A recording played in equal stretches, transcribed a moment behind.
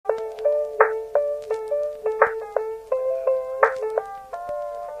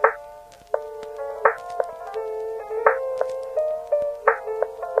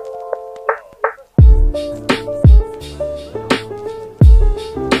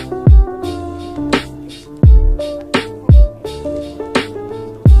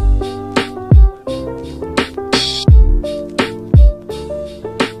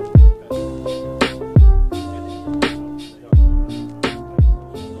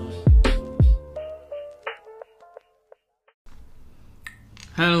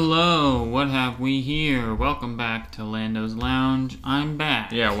Hello, what have we here? Welcome back to Lando's Lounge. I'm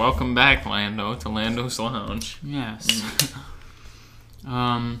back. Yeah, welcome back, Lando, to Lando's Lounge. Yes.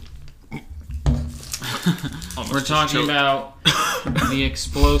 We're talking about the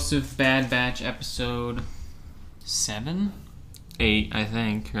explosive Bad Batch episode 7? 8, I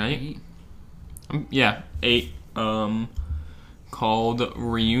think, right? 8? Yeah, 8. Called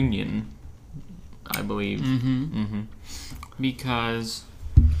Reunion, I believe. Because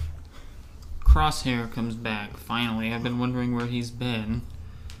Crosshair comes back, finally. I've been wondering where he's been.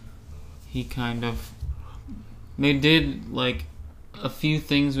 He kind of... They did, like, a few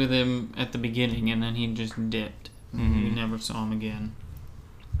things with him at the beginning, and then he just dipped. We never saw him again.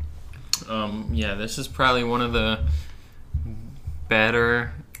 Yeah, this is probably one of the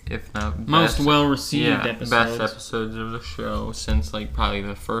better, if not best, most well-received episodes. best episodes of the show since, like, probably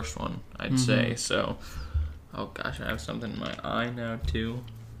the first one, I'd say. So, oh gosh, I have something in my eye now, too.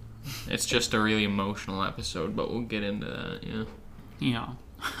 It's just a really emotional episode, but we'll get into that, yeah.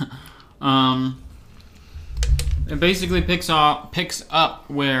 It basically picks up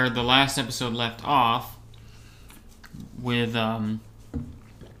where the last episode left off, with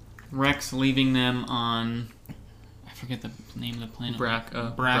Rex leaving them on, I forget the name of the planet.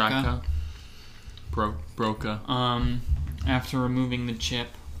 Braca. Broca. After removing the chip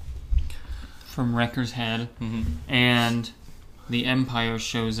from Wrecker's head, and the Empire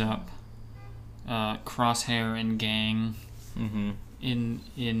shows up, Crosshair and gang,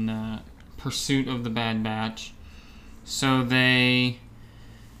 in pursuit of the Bad Batch. So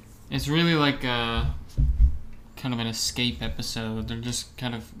it's really like a kind of an escape episode. They're just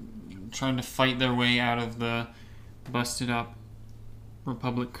kind of trying to fight their way out of the busted up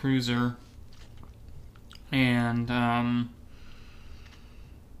Republic cruiser. And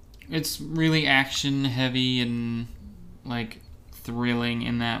it's really action heavy and like thrilling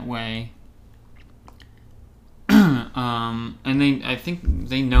in that way. And I think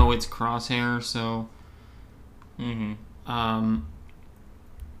they know it's Crosshair, so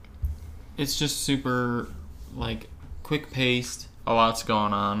it's just super like quick paced. A lot's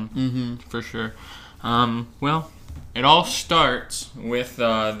going on, for sure. Well, it all starts with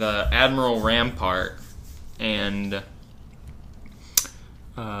the Admiral Rampart and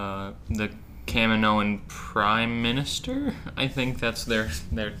the Kaminoan Prime Minister. I think that's their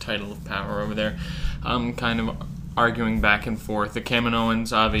title of power over there. Kind of arguing back and forth. The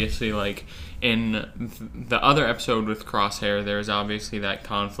Kaminoans, obviously, like in the other episode with Crosshair, there's obviously that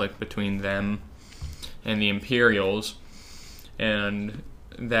conflict between them and the Imperials, and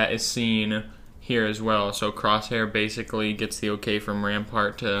that is seen here as well. So Crosshair basically gets the okay from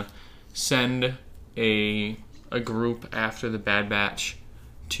Rampart to send a group after the Bad Batch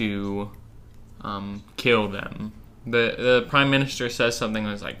to kill them. The Prime Minister says something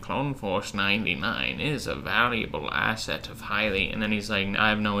that's like, Clone Force 99 is a valuable asset of highly... And then he's like, I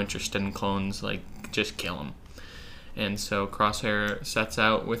have no interest in clones, like, just kill them. And so Crosshair sets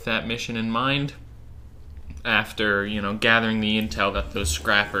out with that mission in mind after, gathering the intel that those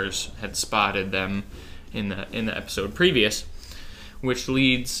scrappers had spotted them in the episode previous, which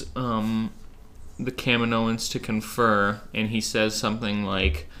leads the Kaminoans to confer, and he says something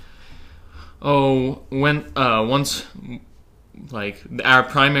like, once, like, our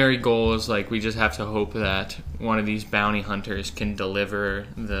primary goal is, like, we just have to hope that one of these bounty hunters can deliver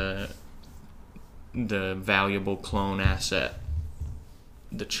the valuable clone asset,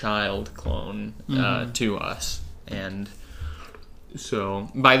 the child clone, to us. And so,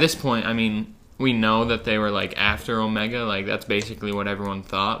 by this point, I mean, we know that they were, like, after Omega, like, that's basically what everyone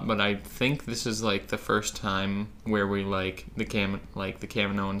thought, but I think this is, like, the first time where we, like, the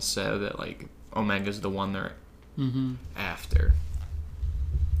Kaminoans said that, like, Omega's the one they're after.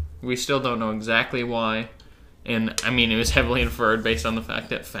 We still don't know exactly why, and, I mean, it was heavily inferred based on the fact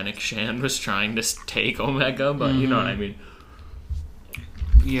that Fennec Shand was trying to take Omega, but you know what I mean.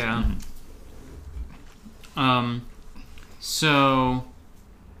 Yeah. So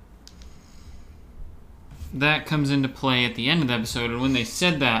that comes into play at the end of the episode, and when they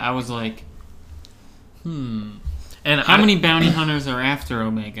said that, I was like, And how many bounty hunters are after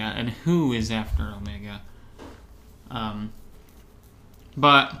Omega, and who is after Omega?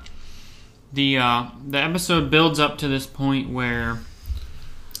 But the episode builds up to this point where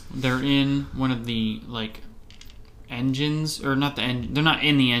they're in one of the, like, engines, or not the engine. They're not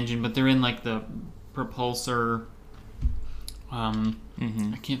in the engine, but they're in, like, the propulsor. I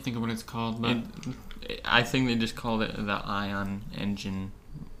can't think of what it's called, but I think they just called it the ion engine,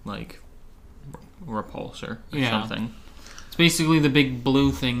 like, repulsor or something. It's basically the big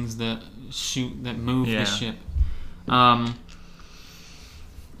blue things that move the ship.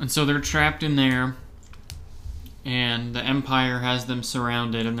 And so they're trapped in there, and the Empire has them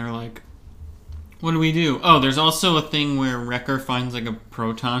surrounded, and they're like, what do we do? Oh, there's also a thing where Wrecker finds like a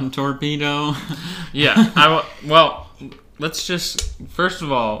proton torpedo. Yeah. Well, let's just... First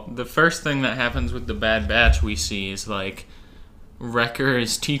of all, the first thing that happens with the Bad Batch we see is like Wrecker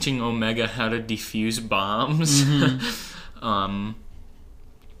is teaching Omega how to defuse bombs.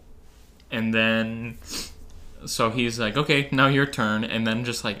 And then... So he's like, okay, now your turn, and then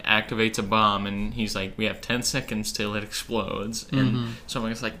just like activates a bomb, and he's like, we have 10 seconds till it explodes, and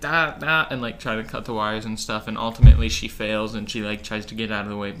someone's like, da, and like try to cut the wires and stuff, and ultimately she fails, and she like tries to get out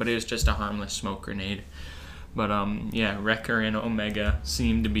of the way, but it was just a harmless smoke grenade. But yeah, Wrecker and Omega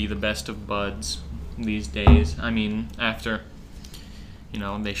seem to be the best of buds these days. I mean, after, you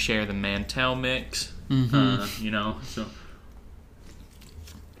know, they share the Mantel mix, you know, so...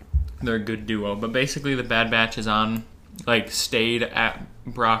 They're a good duo. But basically the Bad Batch is stayed at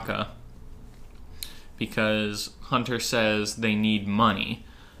Braca because Hunter says they need money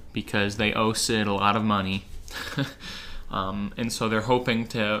because they owe Sid a lot of money. And so they're hoping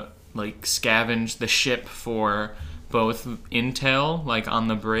to, like, scavenge the ship for both intel, like, on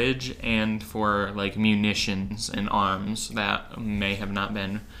the bridge, and for, like, munitions and arms that may have not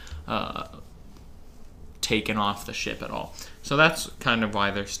been taken off the ship at all. So that's kind of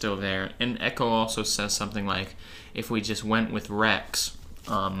why they're still there. And Echo also says something like, if we just went with Rex,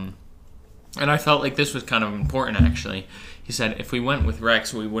 and I felt like this was kind of important, actually. He said, if we went with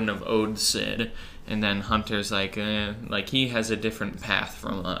Rex, we wouldn't have owed Sid. And then Hunter's like he has a different path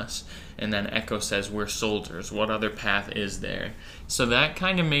from us. And then Echo says, we're soldiers. What other path is there? So that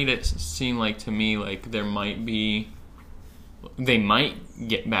kind of made it seem like, to me, like there might be... They might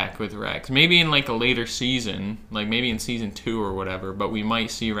get back with Rex. Maybe in, like, a later season. Like, maybe in Season 2 or whatever. But we might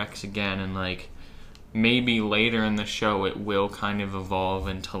see Rex again. And, like, maybe later in the show it will kind of evolve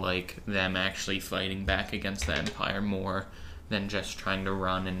into, like, them actually fighting back against the Empire more than just trying to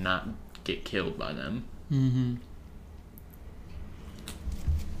run and not get killed by them.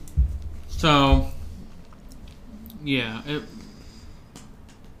 So, yeah.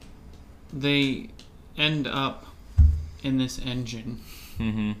 They end up in this engine,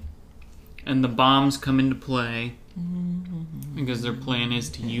 and the bombs come into play because their plan is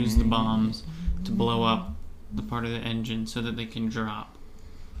to use the bombs to blow up the part of the engine so that they can drop.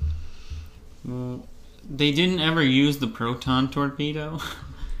 They didn't ever use the proton torpedo.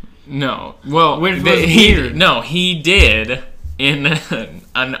 No. Well, which was weird. He did in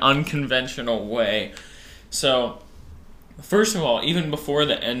an unconventional way. So, first of all, even before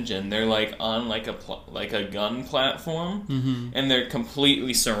the engine, they're like on like a gun platform, and they're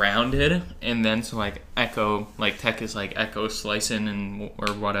completely surrounded. And then so like Echo, like Tech is like Echo slice in and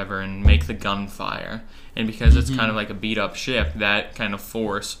or whatever and make the gun fire. And because it's kind of like a beat up ship, that kind of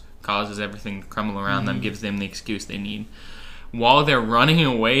force causes everything to crumble around them, gives them the excuse they need. While they're running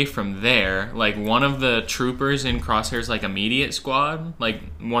away from there, like one of the troopers in Crosshair's like immediate squad, like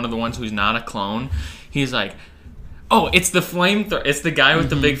one of the ones who's not a clone, he's like, oh, it's the flamethrower. It's the guy with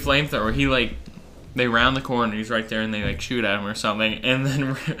the big flamethrower. He, like, they round the corner. He's right there, and they, like, shoot at him or something. And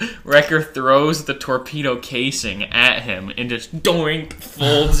then Wrecker throws the torpedo casing at him and just doink,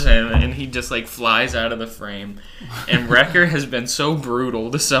 folds him, and he just, like, flies out of the frame. And Wrecker has been so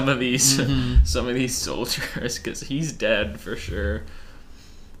brutal to some of these soldiers because he's dead for sure.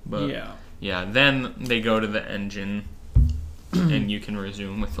 But yeah. Then they go to the engine, and you can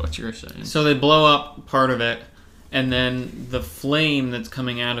resume with what you were saying. So they blow up part of it. And then the flame that's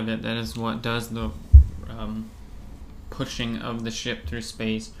coming out of it, that is what does the pushing of the ship through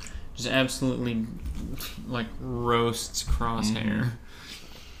space, just absolutely, like, roasts Crosshair.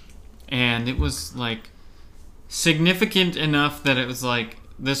 And it was, like, significant enough that it was like,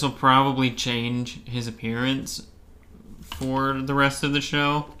 this will probably change his appearance for the rest of the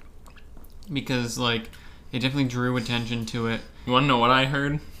show. Because, like, it definitely drew attention to it. You want to know what I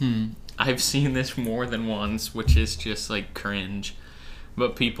heard? I've seen this more than once, which is just, like, cringe.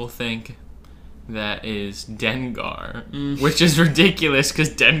 But people think that is Dengar, which is ridiculous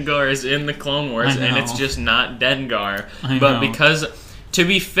because Dengar is in the Clone Wars, and it's just not Dengar. But because, to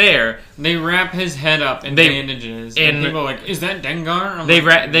be fair... They wrap his head up in bandages, and people are like, is that Dengar?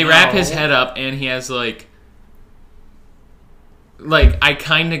 They wrap his head up, and he has, like... Like, I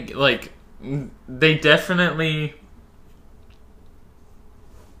kind of, like... They definitely...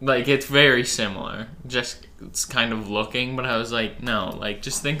 Like, it's very similar. Just, it's kind of looking, but I was like, no. Like,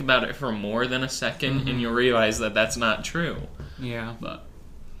 just think about it for more than a second, and you'll realize that that's not true. Yeah. But.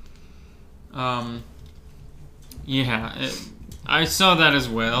 Yeah. I saw that as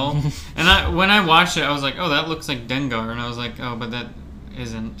well. And when I watched it, I was like, oh, that looks like Dengar. And I was like, oh, but that...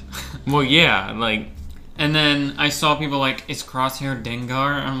 isn't. Well, yeah, like... And then I saw people like, is Crosshair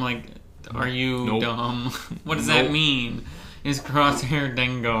Dengar? I'm like, are you Nope. dumb? What does that mean? Is Crosshair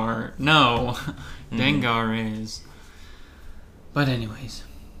Dengar? No. Dengar is. But anyways.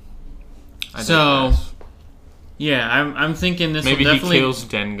 Yeah, I'm thinking this Maybe will definitely... he kills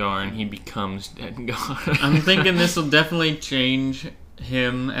Dengar and he becomes Dengar. I'm thinking this will definitely change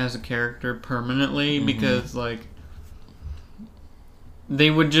him as a character permanently, because, like, they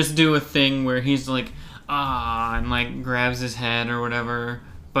would just do a thing where he's like, and, like, grabs his head or whatever.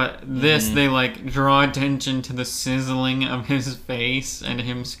 But this, they, like, draw attention to the sizzling of his face and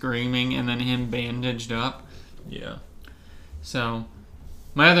him screaming and then him bandaged up. Yeah. So,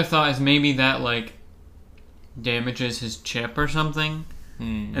 my other thought is maybe that, like, damages his chip or something.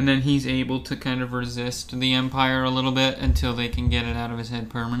 And then he's able to kind of resist the Empire a little bit until they can get it out of his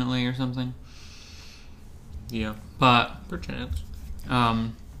head permanently or something. Yeah. But, perchance.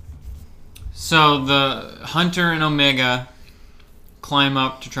 So the Hunter and Omega climb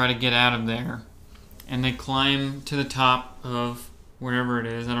up to try to get out of there. And they climb to the top of wherever it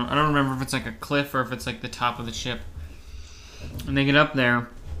is. I don't remember if it's like a cliff or if it's like the top of the ship. And they get up there.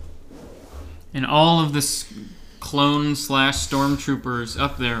 And all of the clone / stormtroopers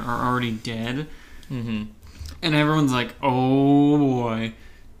up there are already dead. And everyone's like, oh boy.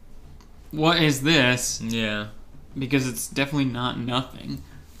 What is this? Yeah. Because it's definitely not nothing.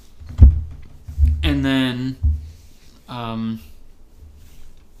 And then, I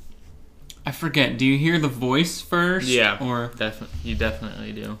forget, do you hear the voice first? Yeah. Or You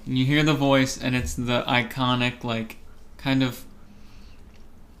definitely do. you hear the voice and it's the iconic, like, kind of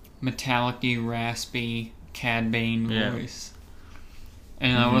metallic-y, raspy Cad Bane voice.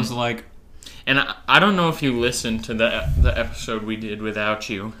 And I was like... And I don't know if you listened to the episode we did without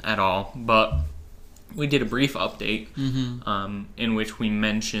you at all, but we did a brief update in which we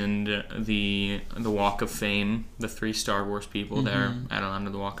mentioned the Walk of Fame, the 3 Star Wars people there at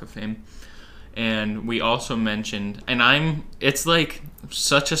onto the Walk of Fame. And we also mentioned, and it's like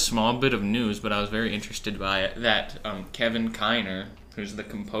such a small bit of news, but I was very interested by it, that Kevin Kiner, who's the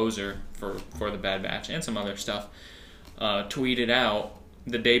composer for the Bad Batch and some other stuff, tweeted out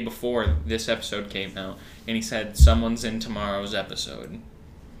the day before this episode came out, and he said, someone's in tomorrow's episode.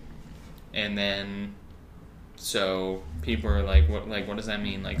 And then, so people are like, what does that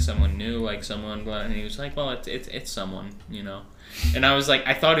mean? Like, someone new, like someone, and he was like, well, it's someone, you know. And I was like,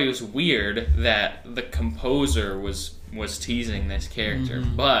 I thought it was weird that the composer was teasing this character,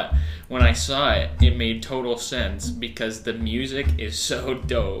 but when I saw it, it made total sense because the music is so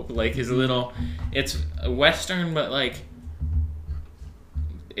dope. Like his little, it's a Western, but like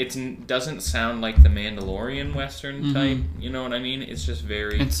it doesn't sound like the Mandalorian Western type. You know what I mean? It's just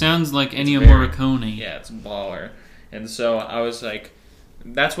very. It sounds like Ennio Morricone. Yeah, it's baller, and so I was like,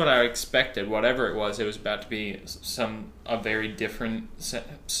 that's what I expected. Whatever it was about to be a very different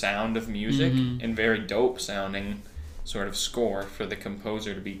sound of music and very dope sounding sort of score for the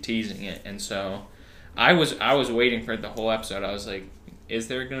composer to be teasing it. And so I was waiting for it the whole episode. I was like, is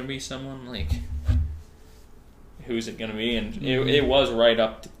there going to be someone, like, who's it going to be? And it was right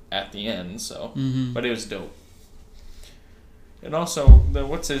up at the end, so but it was dope. And also,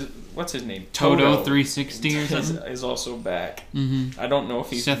 what's his name? Toto 360 or something is also back. I don't know if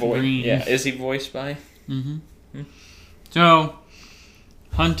he's Seth Green. Yeah, is he voiced by? So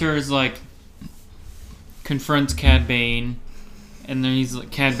Hunter's like confronts Cad Bane, and then he's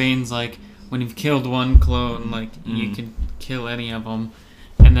like, Cad Bane's like, when you've killed one clone, like you can kill any of them,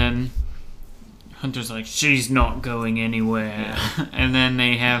 and then Hunter's like, she's not going anywhere, and then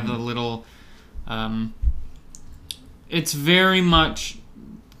they have the little. It's very much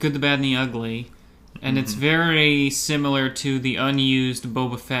Good, the Bad, and the Ugly, and it's very similar to the unused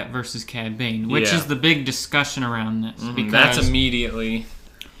Boba Fett versus Cad Bane, which is the big discussion around this. Because That's immediately...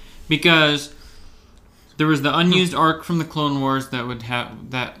 Because there was the unused arc from the Clone Wars that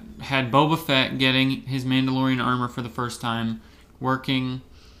had Boba Fett getting his Mandalorian armor for the first time, working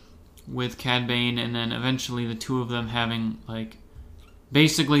with Cad Bane, and then eventually the two of them having, like,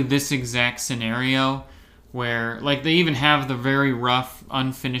 basically this exact scenario where, like, they even have the very rough,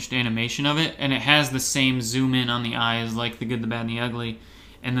 unfinished animation of it, and it has the same zoom in on the eyes like the Good, the Bad, and the Ugly,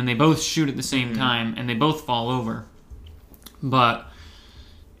 and then they both shoot at the same time, and they both fall over. But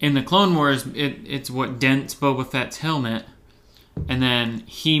in the Clone Wars, it's what dents Boba Fett's helmet, and then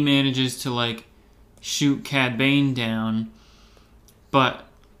he manages to, like, shoot Cad Bane down, but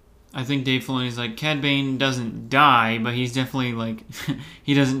I think Dave Filoni's like, Cad Bane doesn't die, but he's definitely, like,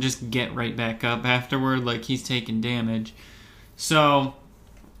 he doesn't just get right back up afterward, like, he's taking damage. So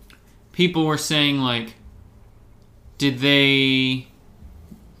people were saying, like, did they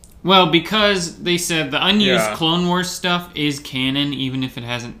Well, because they said the unused Yeah. Clone Wars stuff is canon, even if it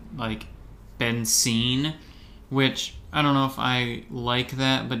hasn't like been seen. Which I don't know if I like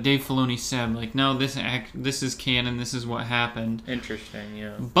that, but Dave Filoni said like, no, this is canon. This is what happened. Interesting,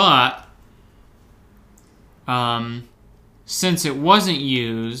 yeah. But since it wasn't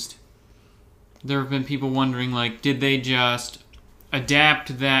used, there have been people wondering like, did they just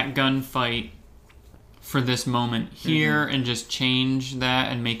adapt that gunfight for this moment here and just change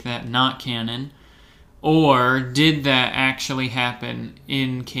that and make that not canon? Or did that actually happen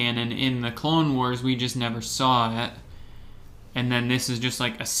in canon in the Clone Wars? We just never saw it. And then this is just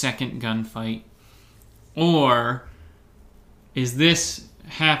like a second gunfight. Or is this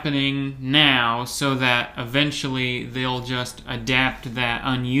happening now so that eventually they'll just adapt that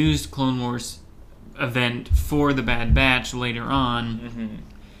unused Clone Wars event for the Bad Batch later on?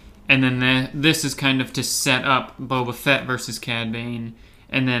 And then this is kind of to set up Boba Fett versus Cad Bane,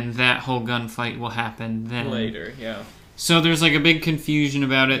 and then that whole gunfight will happen then. Later, yeah. So there's like a big confusion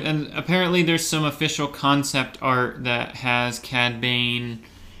about it, and apparently there's some official concept art that has Cad Bane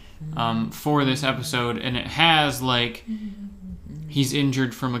for this episode, and it has like he's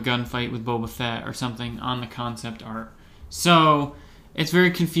injured from a gunfight with Boba Fett or something on the concept art. So it's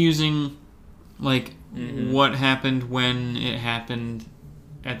very confusing, like what happened, when it happened,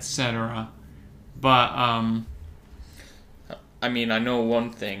 etc. But I mean, I know one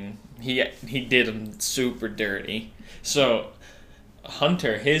thing. He did him super dirty. So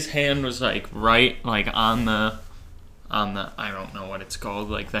Hunter, his hand was like right like on the I don't know what it's called,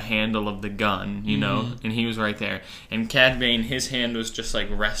 like the handle of the gun, you know, and he was right there. And Cad Bane, his hand was just like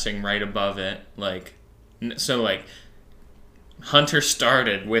resting right above it, like so like Hunter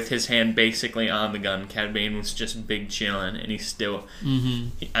started with his hand basically on the gun. Cad Bane was just big chilling, and he's still.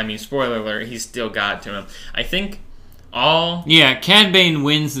 I mean, spoiler alert, he still got to him. I think all. Yeah, Cad Bane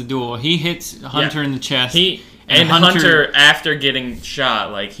wins the duel. He hits Hunter in the chest. And Hunter, after getting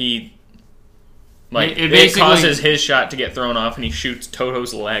shot, like he. Like, it causes his shot to get thrown off, and he shoots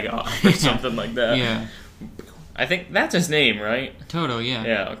Toto's leg off, or something like that. Yeah. I think that's his name, right? Toto, yeah.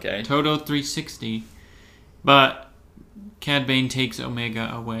 Yeah, okay. Toto 360. But Cad Bane takes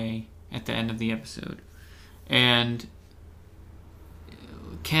Omega away at the end of the episode. And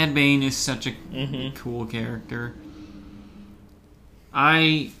Cad Bane is such a cool character.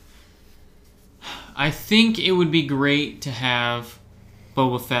 I think it would be great to have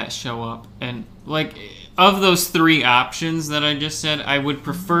Boba Fett show up. And, like, of those three options that I just said, I would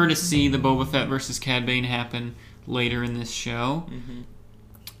prefer to see the Boba Fett versus Cad Bane happen later in this show.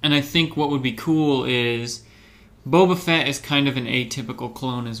 And I think what would be cool is Boba Fett is kind of an atypical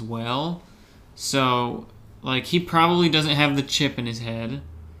clone as well. So, like, he probably doesn't have the chip in his head.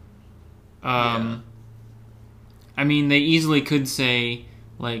 I mean, they easily could say,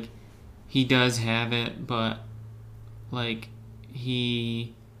 like, he does have it, but, like,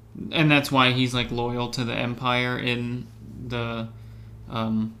 and that's why he's, like, loyal to the Empire in the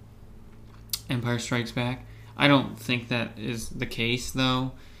Empire Strikes Back. I don't think that is the case,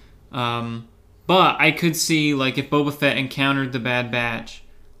 though. But I could see, like, if Boba Fett encountered the Bad Batch,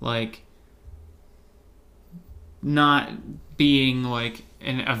 like, not being, like,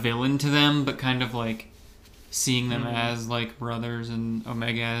 a villain to them, but kind of, like, seeing them as, like, brothers and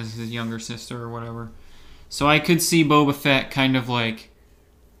Omega as his younger sister or whatever. So I could see Boba Fett kind of, like,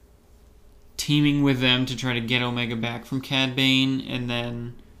 teaming with them to try to get Omega back from Cad Bane, and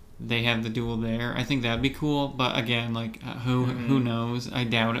then they have the duel there. I think that'd be cool, but again, like, who knows? I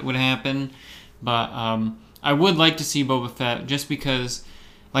doubt it would happen. But I would like to see Boba Fett, just because,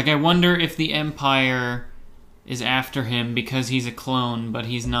 like, I wonder if the Empire is after him because he's a clone, but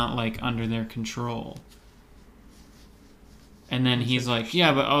he's not, like, under their control. And then he's like,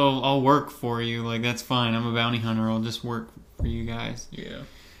 yeah, but I'll work for you. Like, that's fine. I'm a bounty hunter. I'll just work for you guys. Yeah.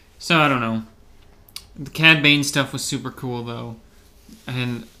 So, I don't know. The Cad Bane stuff was super cool, though.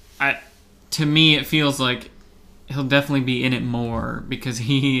 And to me, it feels like he'll definitely be in it more because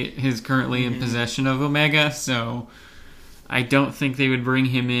he is currently in possession of Omega. So, I don't think they would bring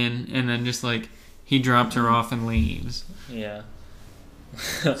him in and then just, like, he drops her off and leaves. Yeah.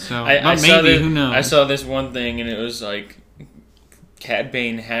 So, maybe, who knows? I saw this one thing, and it was like Cad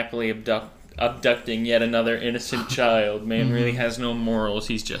Bane happily abducting yet another innocent child. Man really has no morals.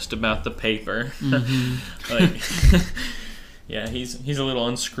 He's just about the paper. Like, yeah, he's a little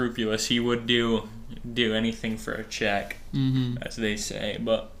unscrupulous. He would do anything for a check, as they say.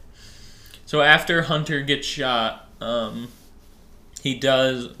 But so after Hunter gets shot, he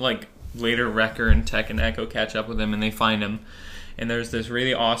does, like, later Wrecker and Tech and Echo catch up with him, and they find him. and there's this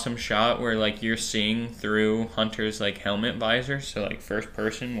really awesome shot where like you're seeing through Hunter's like helmet visor, so like first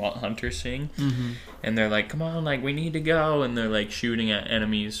person what Hunter's seeing, and they're like, come on, like we need to go, and they're like shooting at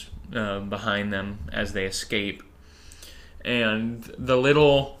enemies behind them as they escape, and the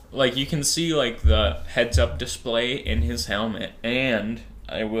little like you can see like the heads-up display in his helmet, and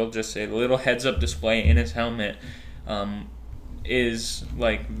I will just say the little heads-up display in his helmet is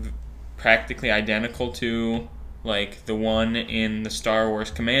like practically identical to like the one in the Star Wars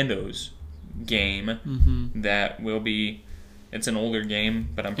Commandos game that will be. It's an older game,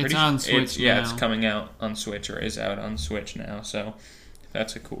 but I'm pretty sure on Switch now. It's coming out on Switch or is out on Switch now. So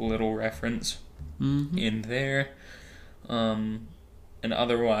that's a cool little reference in there. And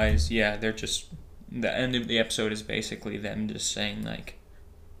otherwise, yeah, they're just the end of the episode is basically them just saying like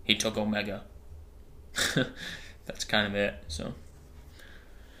he took Omega. That's kind of it. So.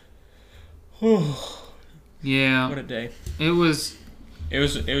 Yeah. What a day. It was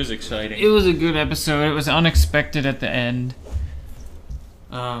exciting. It was a good episode. It was unexpected at the end.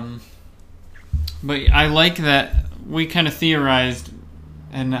 But I like that we kind of theorized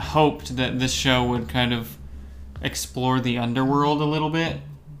and hoped that this show would kind of explore the underworld a little bit.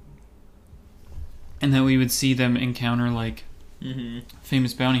 And that we would see them encounter like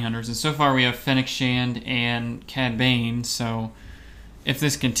famous bounty hunters. And so far we have Fennec Shand and Cad Bane, so if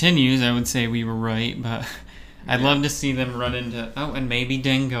this continues, I would say we were right, but I'd love to see them run into... Oh, and maybe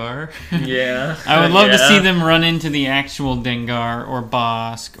Dengar. Yeah. I would love to see them run into the actual Dengar or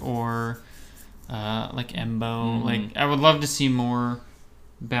Bosk or like Embo. Like, I would love to see more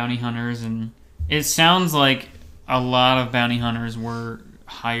bounty hunters, and it sounds like a lot of bounty hunters were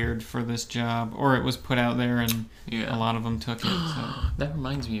hired for this job, or it was put out there and a lot of them took it. So. That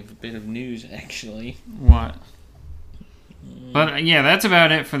reminds me of a bit of news, actually. What? But yeah, that's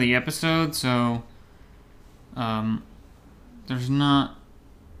about it for the episode. So, there's not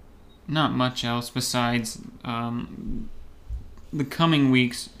much else besides the coming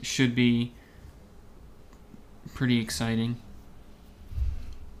weeks should be pretty exciting.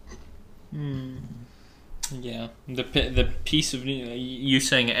 Yeah, the piece of news you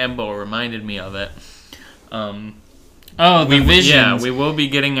saying Embo reminded me of it. The Visions. Yeah, we will be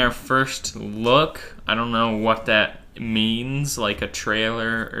getting our first look. I don't know what that means, like a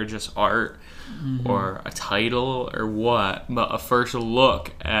trailer or just art or a title or what, but a first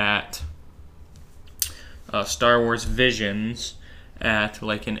look at Star Wars Visions at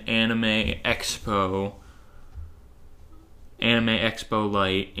like an Anime Expo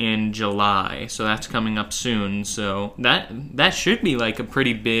Light in July, so that's coming up soon. So that should be like a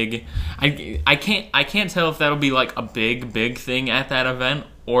pretty big. I can't tell if that'll be like a big thing at that event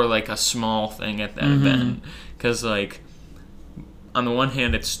or like a small thing at that event, because like on the one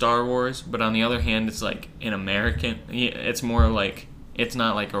hand it's Star Wars, but on the other hand it's like an American. It's more like it's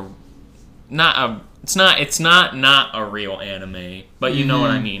not like it's not a real anime, but you know what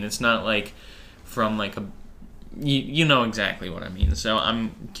I mean. It's not like from like a. You know exactly what I mean. So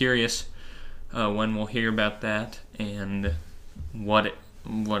I'm curious when we'll hear about that and what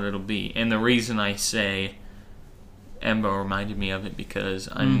it'll be. And the reason I say Embo reminded me of it because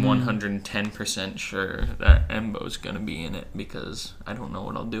I'm 110% sure that Embo's going to be in it, because I don't know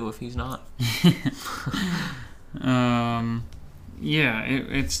what I'll do if he's not. Yeah,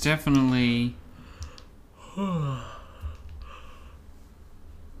 it's definitely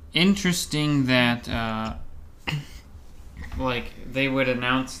interesting that like they would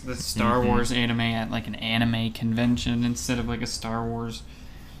announce the Star Wars anime at like an anime convention instead of like a Star Wars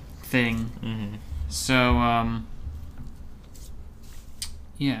thing. So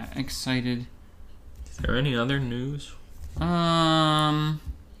yeah, excited. Is there any other news? Well,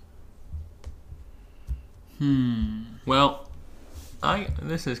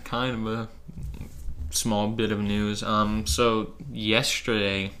 this is kind of a small bit of news. So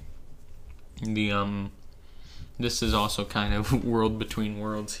yesterday, this is also kind of world between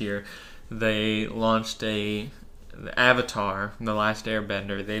worlds here. They launched Avatar, The Last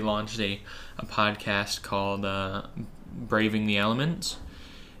Airbender. They launched a podcast called Braving the Elements,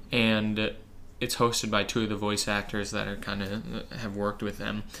 and it's hosted by two of the voice actors that are kind of have worked with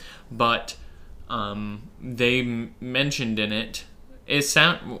them. But they mentioned in it. It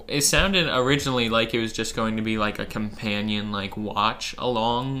sounded originally like it was just going to be like a companion, like watch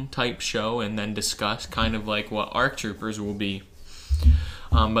along type show and then discuss kind of like what ARC Troopers will be.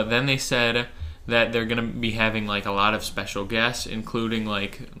 But then they said that they're going to be having like a lot of special guests, including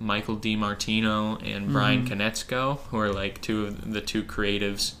like Michael DiMartino and Brian Konietzko, who are like two of the two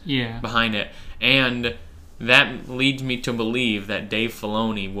creatives behind it. And that leads me to believe that Dave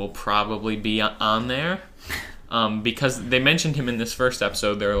Filoni will probably be on there. because they mentioned him in this first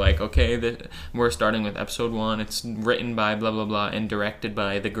episode. They're like, okay, we're starting with episode 1. It's written by blah, blah, blah, and directed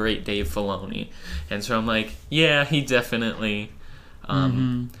by the great Dave Filoni. And so I'm like, yeah, he definitely...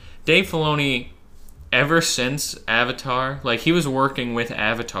 Dave Filoni, ever since Avatar, like, he was working with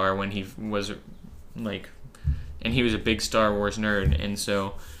Avatar when he was, like... And he was a big Star Wars nerd, and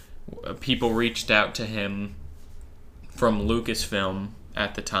so people reached out to him from Lucasfilm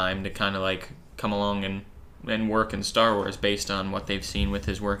at the time to kind of, like, come along and work in Star Wars based on what they've seen with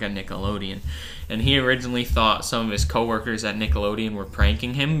his work at Nickelodeon. And he originally thought some of his coworkers at Nickelodeon were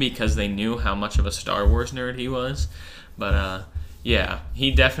pranking him because they knew how much of a Star Wars nerd he was. But, yeah, he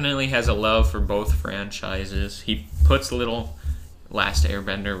definitely has a love for both franchises. He puts little Last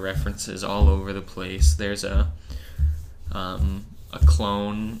Airbender references all over the place. There's a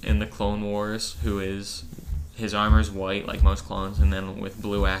clone in the Clone Wars who is... His armor's white, like most clones, and then with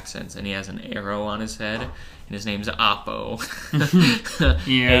blue accents, and he has an arrow on his head, and his name's Oppo.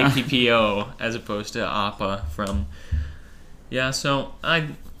 Yeah. APPO, as opposed to Appa from... Yeah, so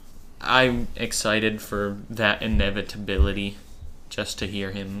I'm excited for that inevitability, just to hear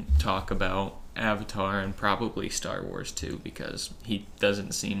him talk about Avatar and probably Star Wars too, because he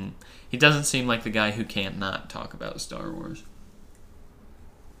doesn't seem like the guy who can't not talk about Star Wars.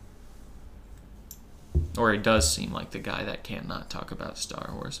 Or he does seem like the guy that can't not talk about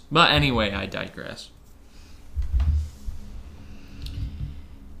Star Wars. But anyway, I digress.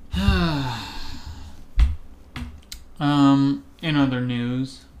 In other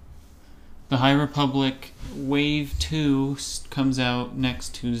news, The High Republic Wave 2 comes out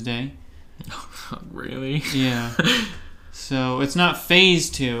next Tuesday. Really? Yeah. So it's not Phase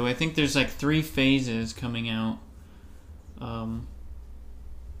 2. I think there's like 3 phases coming out.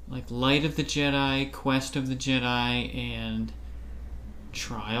 Like Light of the Jedi, Quest of the Jedi, and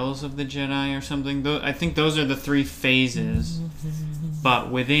Trials of the Jedi or something. I think those are the 3 phases.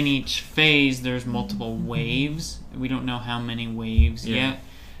 But within each phase, there's multiple waves. We don't know how many waves yet.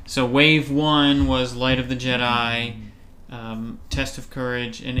 So Wave 1 was Light of the Jedi, Test of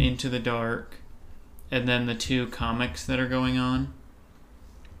Courage, and Into the Dark. And then the 2 comics that are going on.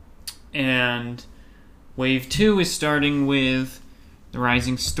 And Wave 2 is starting with The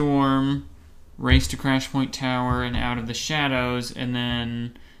Rising Storm, Race to Crash Point Tower, and Out of the Shadows. And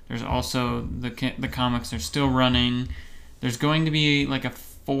then there's also the comics are still running. There's going to be like a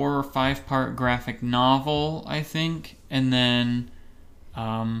 4 or 5 part graphic novel, I think, and then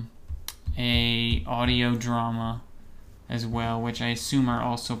a audio drama as well, which I assume are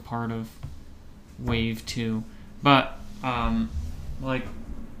also part of Wave 2. But like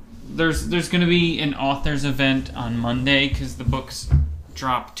there's going to be an author's event on Monday because the books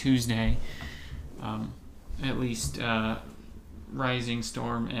drop Tuesday. At least Rising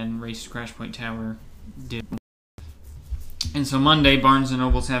Storm and Race to Crash Point Tower did. And so Monday, Barnes &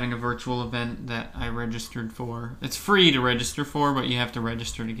 Noble's having a virtual event that I registered for. It's free to register for, but you have to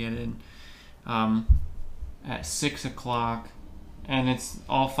register to get in. At 6 o'clock. And it's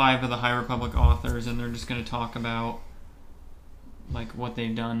all 5 of the High Republic authors, and they're just going to talk about like what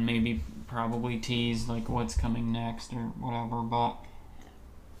they've done, maybe probably tease like what's coming next or whatever, but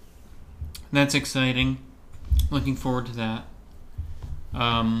that's exciting. Looking forward to that.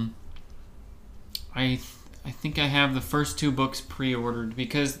 I think I have the first 2 books pre-ordered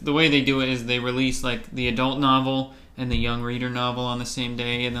because the way they do it is they release like the adult novel and the young reader novel on the same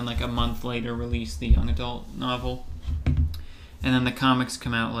day, and then like a month later release the young adult novel. And then the comics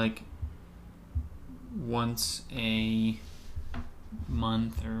come out like once a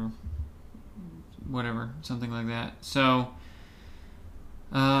month or whatever, something like that. So,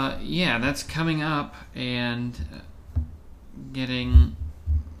 yeah, that's coming up, and getting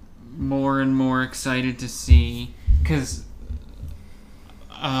more and more excited to see, because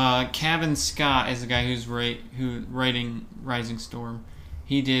Cavan Scott is the guy who's writing Rising Storm.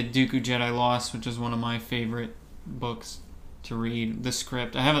 He did Dooku Jedi Lost, which is one of my favorite books to read. The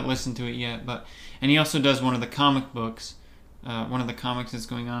script, I haven't listened to it yet, and he also does one of the comic books, one of the comics that's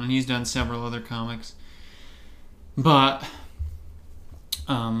going on, and he's done several other comics. But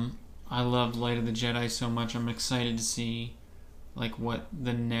I loved Light of the Jedi so much. I'm excited to see like what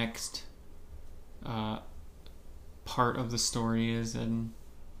the next part of the story is, and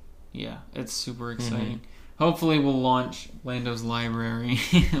yeah, it's super exciting. Hopefully we'll launch Lando's Library,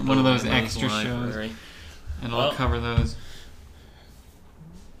 one of those extra shows, and I'll cover those.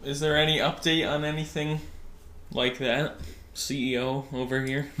 Is there any update on anything like that? CEO over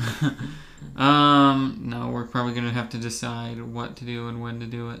here? No, we're probably going to have to decide what to do and when to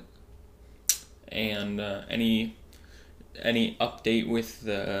do it. And any update with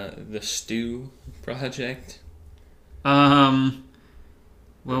the Stew project? Well,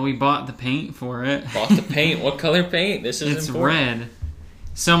 we bought the paint for it. Bought the paint. What color paint? This is It's important. red.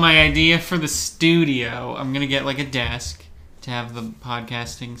 So my idea for the studio, I'm going to get like a desk to have the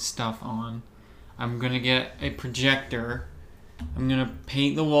podcasting stuff on. I'm going to get a projector. I'm going to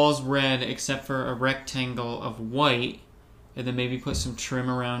paint the walls red except for a rectangle of white. And then maybe put some trim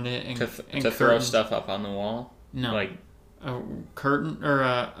around it. And To throw stuff up on the wall? No. Like a curtain or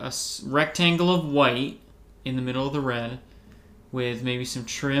a rectangle of white in the middle of the red with maybe some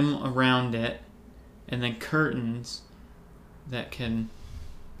trim around it and then curtains that can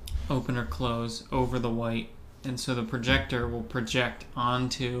open or close over the white, and so the projector will project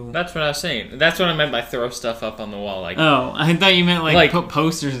onto. That's what I was saying. That's what I meant by throw stuff up on the wall. Like, oh, I thought you meant like put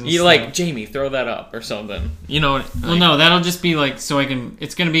posters and you stuff. like, Jamie, throw that up or something. You know what? Well, no, that'll just be like so I can.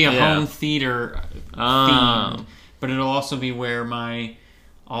 It's gonna be a Yeah. home theater theme, but it'll also be where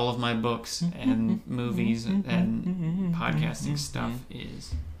all of my books and movies and podcasting stuff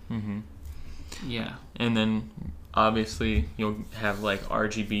is. Mm-hmm. Yeah. And then obviously you'll have like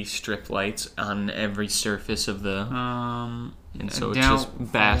RGB strip lights on every surface of the and so it's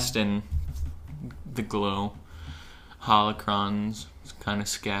just basked in the glow. Holocrons kind of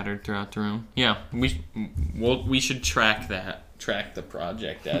scattered throughout the room. Yeah, we should track the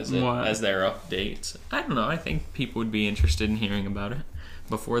project as their updates. I don't know, I think people would be interested in hearing about it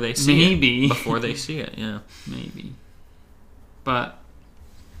before they see it. Before they see it, yeah. Maybe. But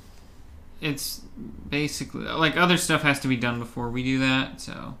it's basically like other stuff has to be done before we do that,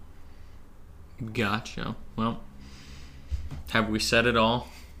 so gotcha. Well, have we said it all?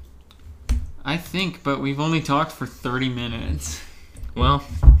 I think, but we've only talked for 30 minutes. Well,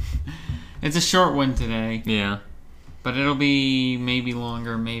 it's a short one today. Yeah. But it'll be maybe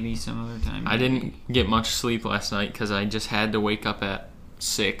longer, maybe some other time. I didn't get much sleep last night because I just had to wake up at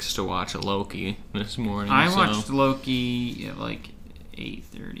 6 to watch Loki this morning. I watched Loki at like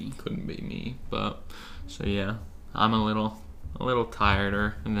 8:30. Couldn't be me, but so yeah, I'm a little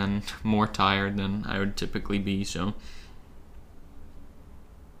tireder and then more tired than I would typically be. So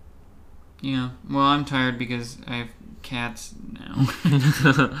yeah, well, I'm tired because I have cats now.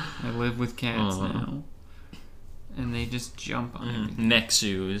 I live with cats now, and they just jump on everything.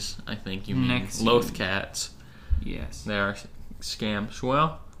 Nexus, I think you mean. Nexus. Loth cats. Yes, they are scamps.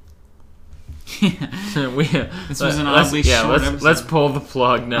 Well. This was an oddly short episode. Let's pull the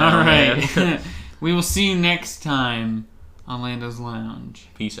plug now. All right. We will see you next time on Lando's Lounge.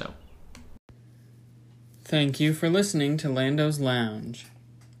 Peace out. Thank you for listening to Lando's Lounge.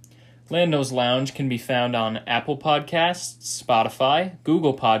 Lando's Lounge can be found on Apple Podcasts, Spotify,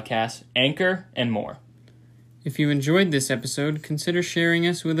 Google Podcasts, Anchor, and more. If you enjoyed this episode, consider sharing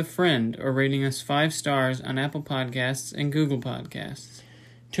us with a friend or rating us 5 stars on Apple Podcasts and Google Podcasts.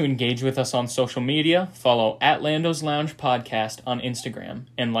 To engage with us on social media, follow @Lando's Lounge Podcast on Instagram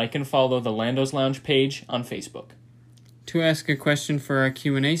and like and follow the Lando's Lounge page on Facebook. To ask a question for our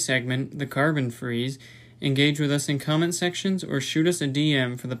Q&A segment, The Carbon Freeze, engage with us in comment sections or shoot us a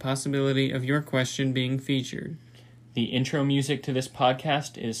DM for the possibility of your question being featured. The intro music to this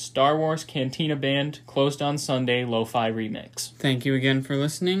podcast is Star Wars Cantina Band Closed on Sunday Lo-Fi Remix. Thank you again for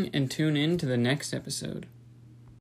listening and tune in to the next episode.